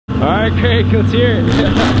All right, Craig, let's hear it.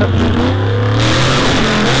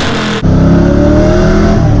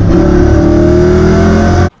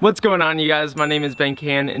 What's going on, you guys? My name is Ben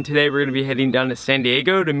Kahan, and today we're going to be heading down to San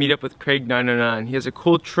Diego to meet up with Craig 909. He has a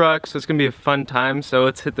cool truck, so it's going to be a fun time, so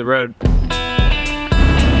let's hit the road.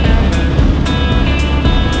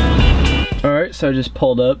 Alright, so I just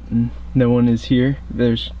pulled up and no one is here.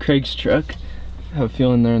 There's Craig's truck. I have a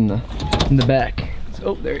feeling they're in the back.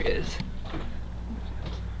 Oh, there he is.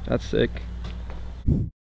 That's sick.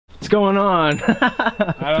 What's going on?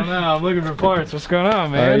 I don't know, I'm looking for parts. What's going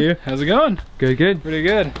on, man? How are you? How's it going? Good, good. Pretty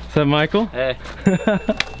good. What's up, Michael? Hey. What's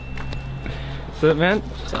up, man?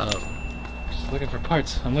 What's up? Just looking for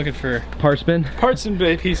parts. I'm looking for Parts bin? parts and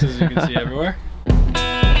pieces you can see everywhere.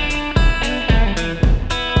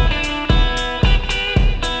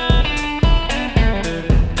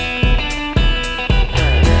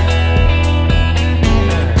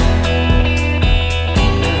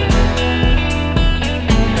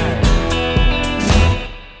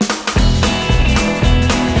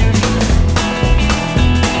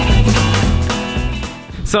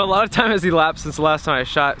 So a lot of time has elapsed since the last time I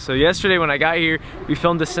shot. So yesterday when I got here, we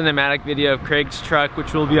filmed a cinematic video of Craig's truck,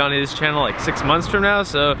 which will be on his channel like 6 months from now,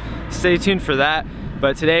 so stay tuned for that.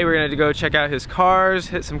 But today we're gonna go check out his cars,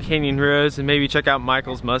 hit some canyon roads, and maybe check out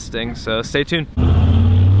Michael's Mustang, so stay tuned.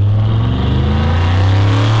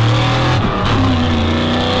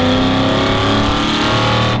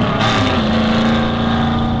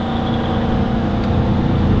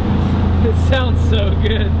 It sounds so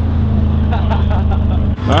good.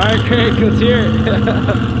 All right, Craig, let's hear it.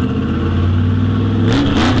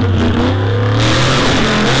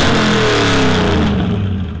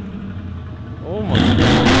 Oh my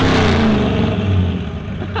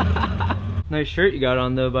God. Nice shirt you got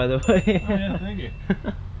on though, by the way. Oh yeah, thank you.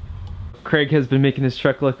 Craig has been making his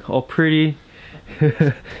truck look all pretty.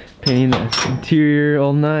 Painting the interior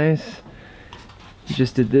all nice. He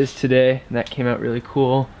just did this today and that came out really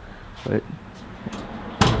cool. But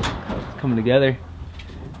it's coming together.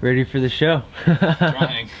 Ready for the show.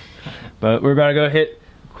 Trying. But we're about to go hit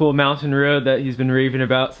a cool mountain road that he's been raving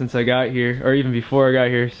about since I got here, or even before I got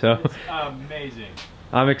here, so. It's amazing.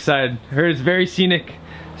 I'm excited. I heard it's very scenic,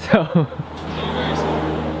 so.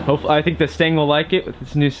 Hopefully, I think the Stang will like it with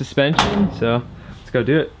its new suspension, so let's go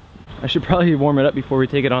do it. I should probably warm it up before we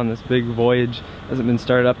take it on this big voyage. Hasn't been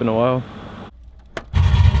started up in a while.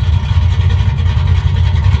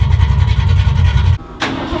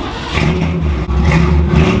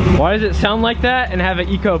 Why does it sound like that and have an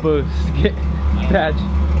eco boost badge?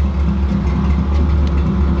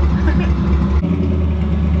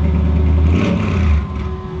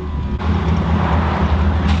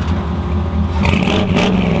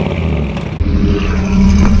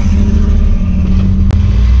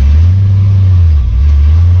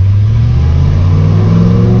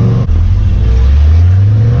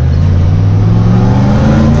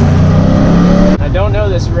 I don't know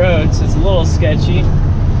this road, so it's a little sketchy.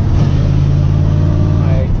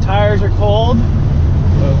 Tires are cold,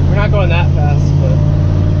 so we're not going that fast, but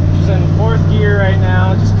just in 4th gear right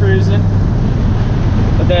now, just cruising.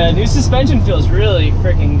 But the new suspension feels really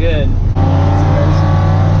freaking good.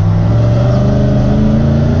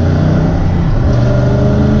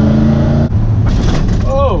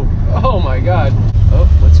 Oh my God. Oh,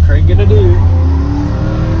 what's Craig gonna do?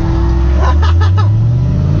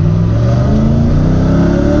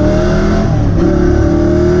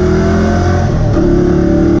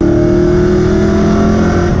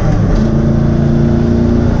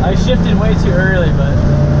 Shifted way too early, but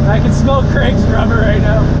I can smell Craig's rubber right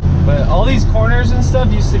now. But all these corners and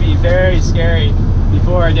stuff used to be very scary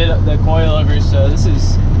before I did the coilovers, so it's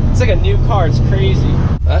like a new car. It's crazy.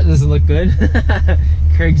 That doesn't look good.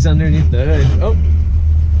 Craig's underneath the hood. Oh,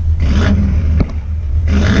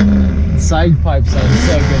 the side pipe sounds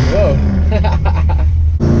so good. Whoa.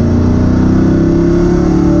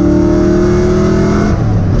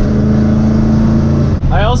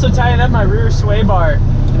 I also tightened up my rear sway bar.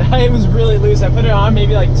 It was really loose. I put it on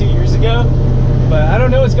maybe like 2 years ago, but I don't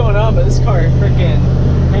know what's going on, but this car freaking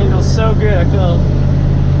handles so good. I feel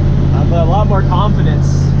I have a lot more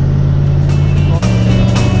confidence.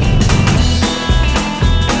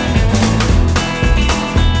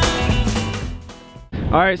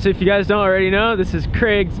 All right, so if you guys don't already know, this is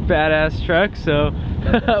Craig's badass truck, so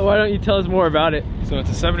why don't you tell us more about it? So it's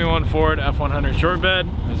a 71 Ford F100 short bed,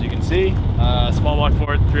 as you can see. Small block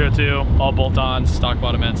Ford 302, all bolt-ons, stock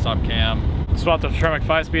bottom end, stop cam. Swapped a Tremec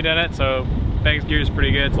 5-speed in it, so Banks gear is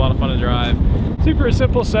pretty good. It's a lot of fun to drive. Super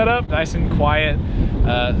simple setup, nice and quiet.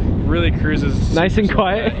 Really cruises. Nice and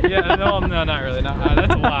quiet? Yeah, no, not really.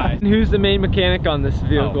 That's a lie. Who's the main mechanic on this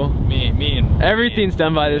vehicle? Oh, me and everything's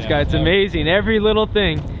done by this guy. It's amazing. Every little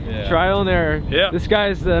thing. Yeah. Trial and error. Yeah. This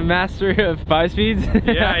guy's the master of 5 speeds.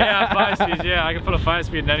 yeah, 5 speeds. Yeah, I can put a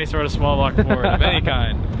 5-speed in any sort of small block Ford of any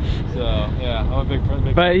kind. So yeah, I'm a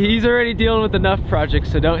big but he's already dealing with enough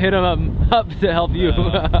projects, so don't hit him up to help you.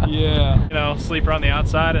 Yeah. You know, sleeper on the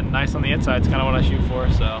outside and nice on the inside is kind of what I shoot for.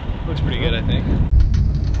 So looks pretty good, I think.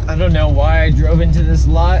 I don't know why I drove into this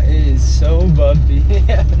lot. It is so bumpy.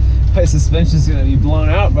 My suspension's gonna be blown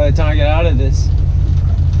out by the time I get out of this.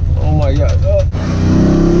 Oh my god.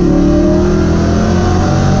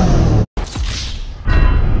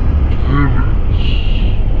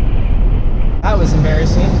 That was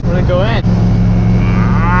embarrassing. I'm gonna go in.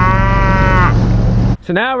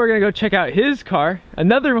 So now we're gonna go check out his car.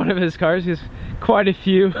 Another one of his cars. He has quite a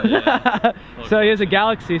few. Yeah. So he has a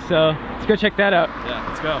Galaxy, so let's go check that out. Yeah,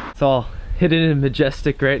 let's go. It's all hidden and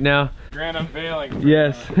majestic right now. Grand unveiling.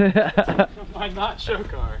 Yes. My not show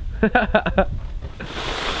car.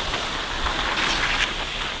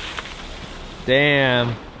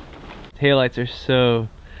 Damn. Taillights are so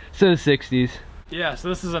 60s. Yeah, so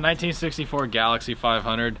this is a 1964 Galaxy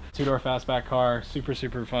 500. 2-door fastback car,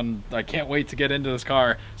 super fun. I can't wait to get into this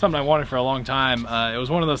car. Something I wanted for a long time. It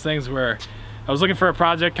was one of those things where I was looking for a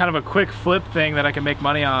project, kind of a quick flip thing that I can make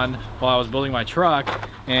money on while I was building my truck.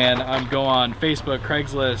 And I'd go on Facebook,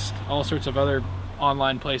 Craigslist, all sorts of other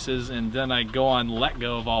online places, and then I go on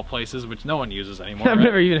Letgo of all places, which no one uses anymore. I've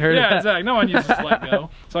never even heard of that. Yeah, exactly. No one uses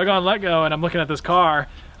Letgo. So I go on Letgo and I'm looking at this car.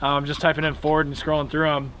 I'm just typing in Ford and scrolling through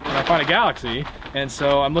them, and I find a Galaxy. And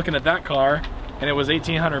so I'm looking at that car, and it was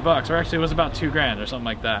 1,800 bucks, or actually it was about $2,000 or something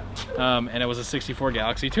like that. And it was a 64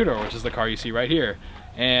 Galaxy 2-door, which is the car you see right here.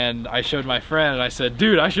 And I showed my friend and I said,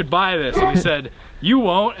 dude, I should buy this. And he said, you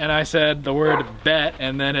won't. And I said the word bet,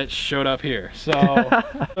 and then it showed up here. So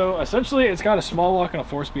essentially it's got a small block and a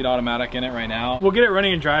 4-speed automatic in it right now. We'll get it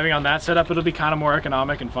running and driving on that setup. It'll be kind of more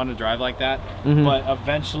economic and fun to drive like that. But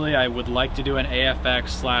eventually I would like to do an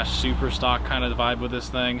AFX / super stock kind of vibe with this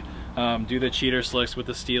thing. Do the cheater slicks with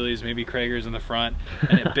the Steelies, maybe Kragers in the front,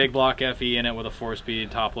 and a big block FE in it with a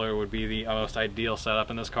 4-speed top loader would be the most ideal setup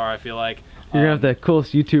in this car, I feel like. You're gonna have the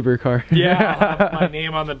coolest YouTuber car. Yeah, I'll have my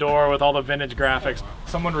name on the door with all the vintage graphics.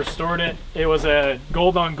 Someone restored it. It was a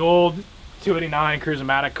gold on gold 289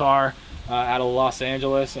 Cruise-O-Matic car out of Los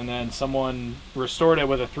Angeles, and then someone restored it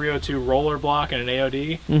with a 302 roller block and an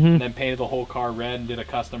AOD, and then painted the whole car red and did a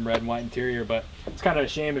custom red and white interior. But it's kind of a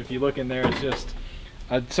shame if you look in there, it's just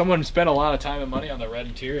someone spent a lot of time and money on the red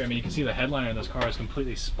interior. I mean, you can see the headliner in this car is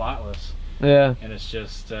completely spotless. Yeah. And it's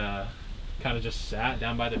just kind of just sat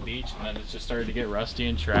down by the beach, and then it's just started to get rusty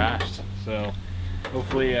and trashed. So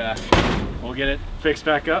hopefully we'll get it fixed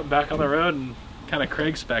back up, back on the road, and kind of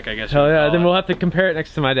Craig spec, I guess. Hell yeah, then we'll have to compare it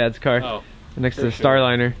next to my dad's car. Oh, next to the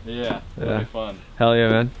Starliner. Yeah, that'll be fun. Hell yeah,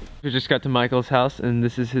 man. We just got to Michael's house, and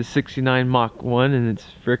this is his 69 Mach 1, and it's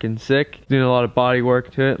freaking sick. Doing a lot of body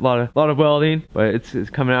work to it, a lot of welding, but it's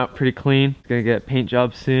coming out pretty clean. It's gonna get paint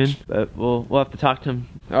job soon, but we'll have to talk to him.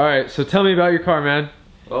 All right, so tell me about your car, man.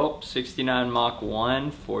 Well, 69 Mach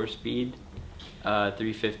 1, 4-speed,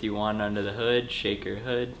 351 under the hood, shaker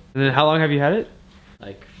hood. And then how long have you had it?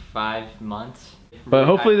 Like 5 months. But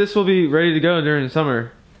hopefully this will be ready to go during the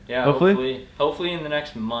summer. Yeah, hopefully in the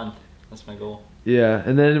next month. That's my goal. Yeah,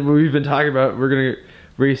 and then we've been talking about we're gonna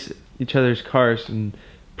race each other's cars, and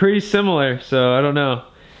pretty similar, so I don't know.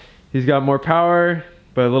 He's got more power,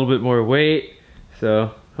 but a little bit more weight,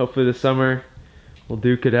 so hopefully this summer we'll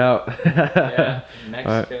duke it out. Yeah, in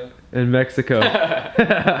Mexico. In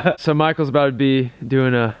Mexico. So Michael's about to be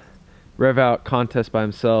doing a rev out contest by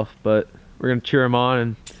himself, but we're gonna cheer him on,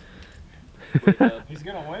 and he's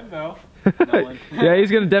gonna win though. Yeah, he's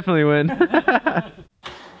gonna definitely win.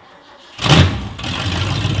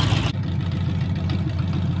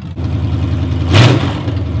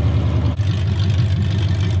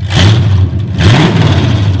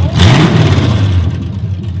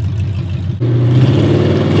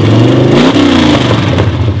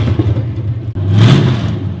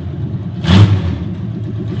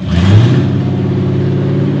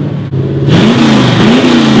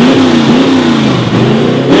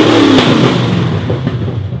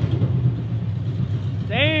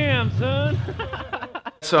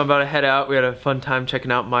 So I'm about to head out. We had a fun time checking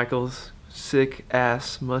out Michael's sick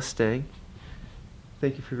ass Mustang.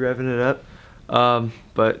 Thank you for revving it up.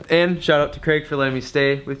 And shout out to Craig for letting me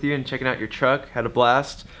stay with you and checking out your truck. Had a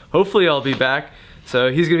blast. Hopefully I'll be back. So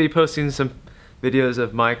he's gonna be posting some videos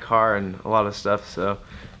of my car and a lot of stuff. So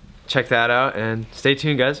check that out and stay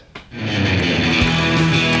tuned, guys.